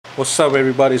What's up,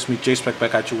 everybody? It's me, J-Spec,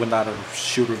 back at you with another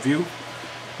shoe review.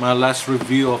 My last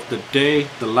review of the day,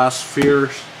 the last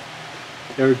Fears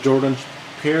Air Jordan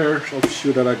pair of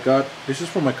shoe that I got. This is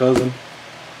for my cousin.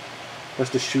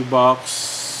 That's the shoe box.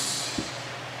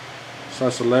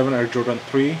 Size 11 Air Jordan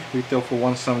 3, retail for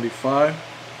 $175.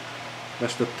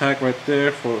 That's the tag right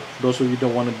there. For those of you that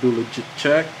want to do legit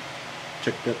check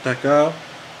that tag out.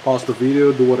 Pause the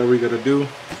video, do whatever you gotta do.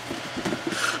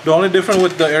 The only difference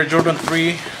with the Air Jordan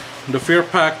 3, the Fear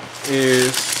Pack,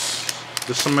 is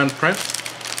the cement print.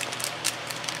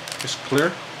 It's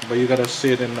clear, but you gotta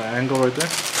see it in the angle right there.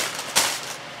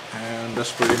 And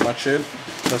that's pretty much it.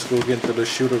 Let's go get into the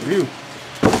shoe review.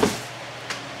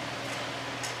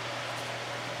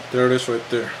 There it is right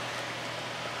there.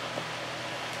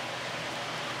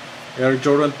 Air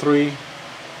Jordan 3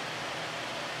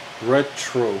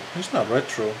 Retro. It's not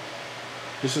retro.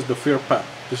 This is the Fear Pack.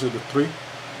 This is the 3.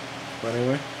 But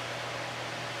anyway,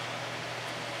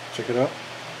 check it out.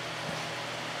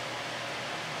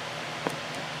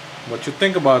 What you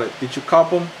think about it? Did you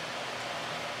cop them?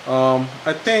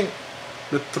 I think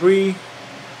the 3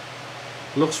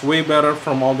 looks way better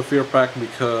from all the Fear Pack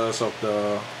because of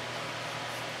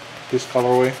this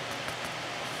colorway,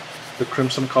 the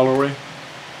crimson colorway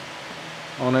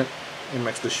on it. It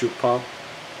makes the shoe pop.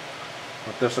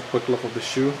 But there's a quick look of the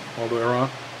shoe all the way around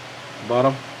the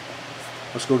bottom.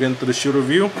 Let's go get into the shoe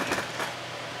review.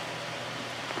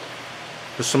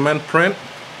 The cement print,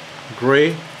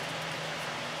 gray,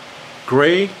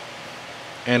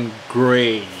 and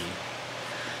gray.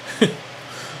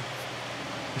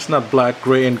 It's not black,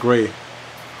 gray and gray.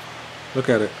 Look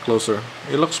at it closer.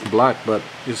 It looks black, but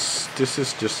this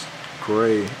is just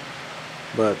gray.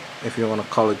 But if you want to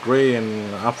call it gray,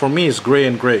 and for me it's gray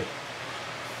and gray.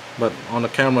 But on the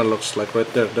camera it looks like right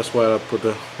there. That's why I put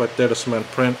the right there, the cement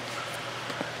print.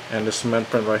 And the cement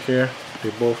print right here,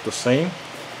 they're both the same.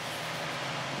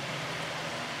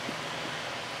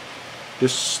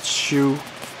 This shoe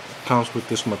comes with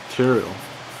this material.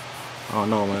 I don't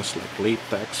know, man, it's like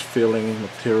latex feeling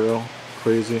material.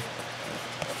 Craziness.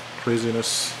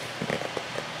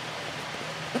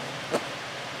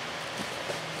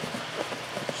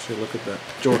 See, look at that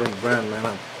Jordan brand, man.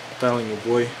 I'm telling you,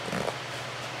 boy.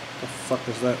 What the fuck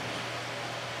is that?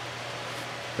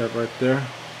 That right there.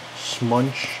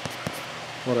 Smudge,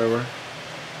 whatever.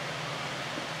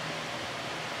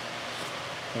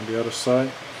 On the other side,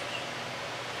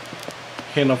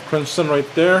 hint of crimson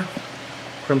right there,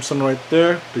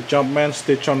 the Jumpman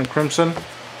stitch on the crimson,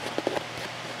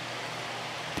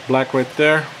 black right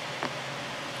there,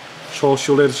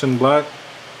 shoelaces in black.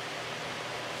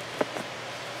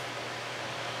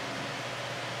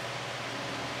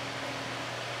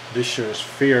 This shirt is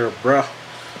Fear, bruh.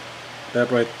 That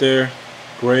right there,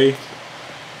 gray.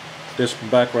 This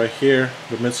back right here,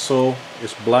 the midsole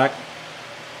is black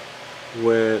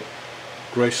with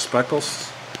gray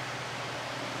speckles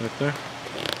right there.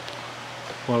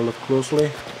 Want to look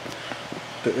closely?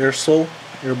 The air sole,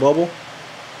 air bubble,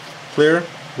 clear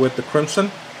with the crimson.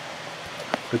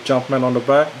 The Jumpman on the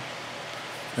back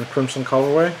and crimson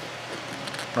colorway.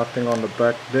 Nothing on the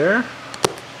back there.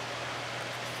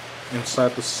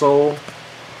 Inside the sole,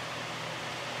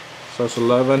 size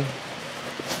 11,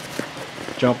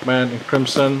 Jumpman in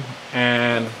crimson,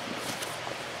 and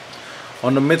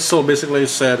on the midsole basically it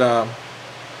said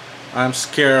I'm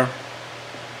scared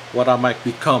what I might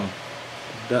become.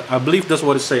 I believe that's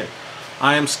what it said.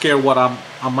 I am scared what I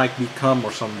might become,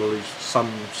 or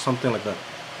something like that.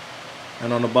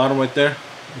 And on the bottom right there,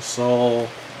 it's all,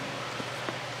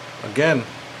 again,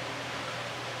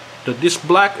 this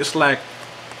black is like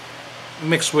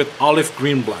mixed with olive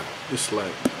green black. It's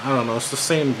like, I don't know, it's the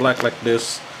same black like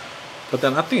this, but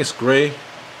then I think it's gray,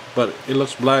 but it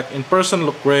looks black. In person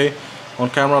look gray,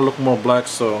 on camera look more black.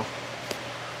 So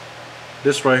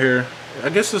this right here, I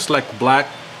guess it's like black,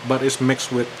 but it's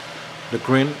mixed with the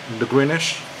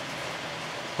greenish.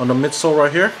 On the midsole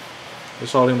right here,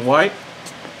 it's all in white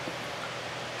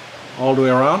all the way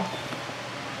around,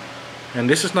 and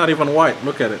this is not even white.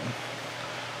 Look at it.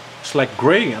 It's like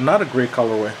gray, another gray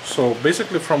colorway. So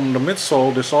basically from the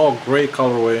midsole, this all gray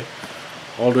colorway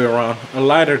all the way around. A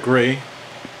lighter gray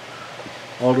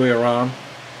all the way around.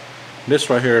 This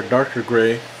right here, darker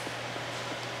gray.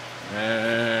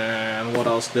 And what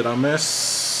else did I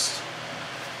miss?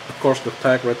 Of course the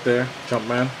tag right there,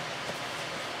 Jumpman.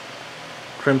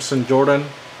 Crimson Jordan,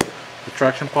 the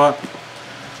traction pot.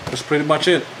 That's pretty much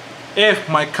it. If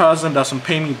my cousin doesn't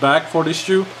pay me back for this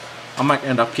shoe, I might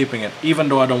end up keeping it, even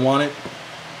though I don't want it,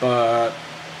 but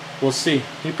we'll see.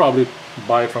 He probably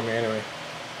buy it from me anyway.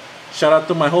 Shout out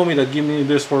to my homie that gave me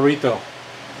this for retail.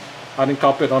 I didn't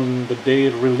cop it on the day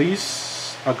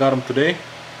release. I got him today.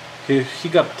 He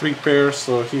got 3 pairs,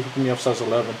 so he hooked me up size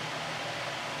 11.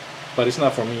 But it's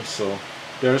not for me. So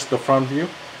there's the front view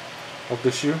of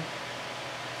the shoe,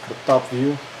 the top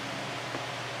view,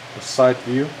 the side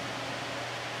view,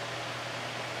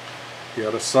 the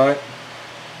other side,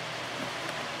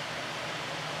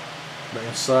 the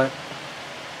inside,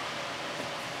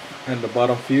 and the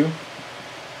bottom view.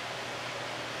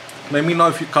 Let me know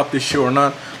if you cop this shoe or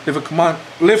not.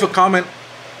 Leave a comment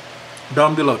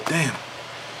down below. Damn,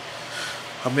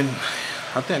 I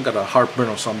think I got a heartburn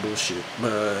or some bullshit.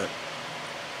 But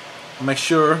make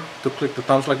sure to click the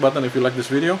thumbs like button if you like this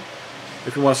video.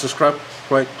 If you want to subscribe,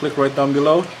 click right down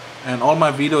below. And all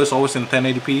my video is always in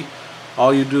 1080p.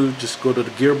 All you do, just go to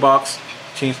the gearbox,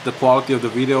 change the quality of the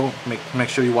video, make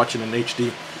sure you watch it in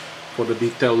HD for the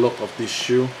detailed look of this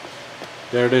shoe.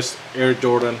 There it is, Air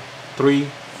Jordan 3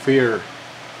 Fear.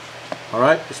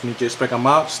 Alright, it's me, J Spec. I'm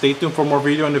out. Stay tuned for more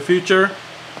video in the future.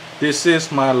 This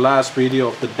is my last video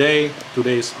of the day.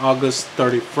 Today is August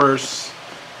 31st,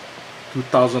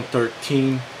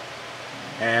 2013.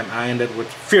 And I ended with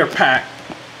Fear Pack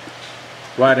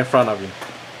right in front of you.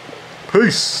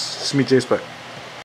 Peace. It's me, J Spec.